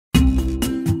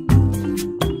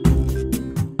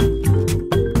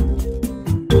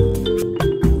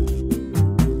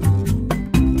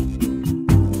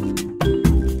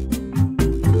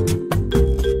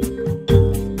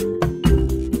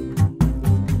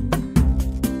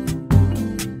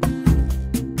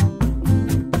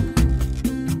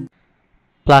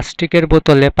প্লাস্টিকের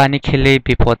বোতলে পানি খেলেই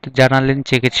বিপদ, জানালেন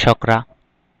চিকিৎসকরা।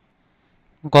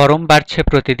 গরম বাড়ছে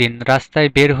প্রতিদিন, রাস্তায়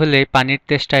বের হলেই পানির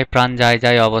তেষ্টায় প্রাণ যায়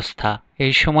যায় অবস্থা।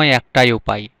 এই সময় একটাই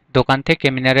উপায়, দোকান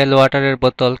থেকে মিনারেল ওয়াটারের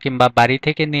বোতল কিংবা বাড়ি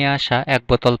থেকে নিয়ে আসা এক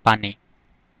বোতল পানি।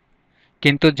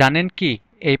 কিন্তু জানেন কি,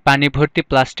 এই পানি ভর্তি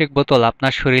প্লাস্টিক বোতল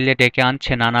আপনার শরীরে ডেকে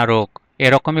আনছে নানা রোগ।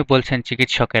 এরকমই বলছেন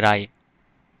চিকিৎসকেরাই।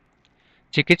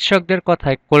 চিকিৎসকদের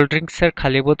কথায় কোল্ড ড্রিঙ্কসের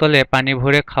খালি বোতলে পানি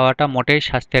ভরে খাওয়াটা মোটেই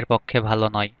স্বাস্থ্যের পক্ষে ভালো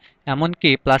নয়।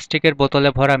 এমনকি প্লাস্টিকের বোতলে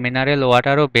ভরা মিনারেল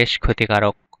ওয়াটারও বেশ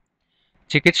ক্ষতিকারক।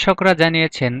 চিকিৎসকরা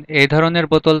জানিয়েছেন, এই ধরনের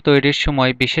বোতল তৈরির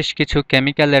সময় বিশেষ কিছু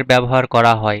কেমিক্যালের ব্যবহার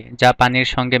করা হয় যা পানির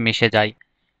সঙ্গে মিশে যায়।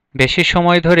 বেশি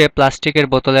সময় ধরে প্লাস্টিকের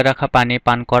বোতলে রাখা পানি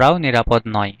পান করাও নিরাপদ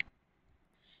নয়।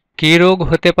 কী রোগ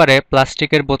হতে পারে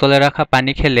প্লাস্টিকের বোতলে রাখা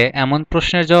পানি খেলে, এমন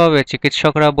প্রশ্নের জবাবে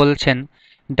চিকিৎসকরা বলছেন,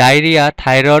 ডায়রিয়া,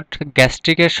 থাইরয়েড,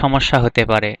 গ্যাস্ট্রিকের সমস্যা হতে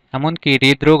পারে, এমনকি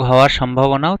হৃদরোগ হওয়ার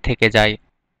সম্ভাবনাও থেকে যায়।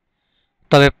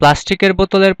 তবে প্লাস্টিকের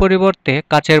বোতলের পরিবর্তে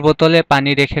কাচের বোতলে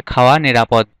পানি রেখে খাওয়া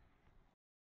নিরাপদ।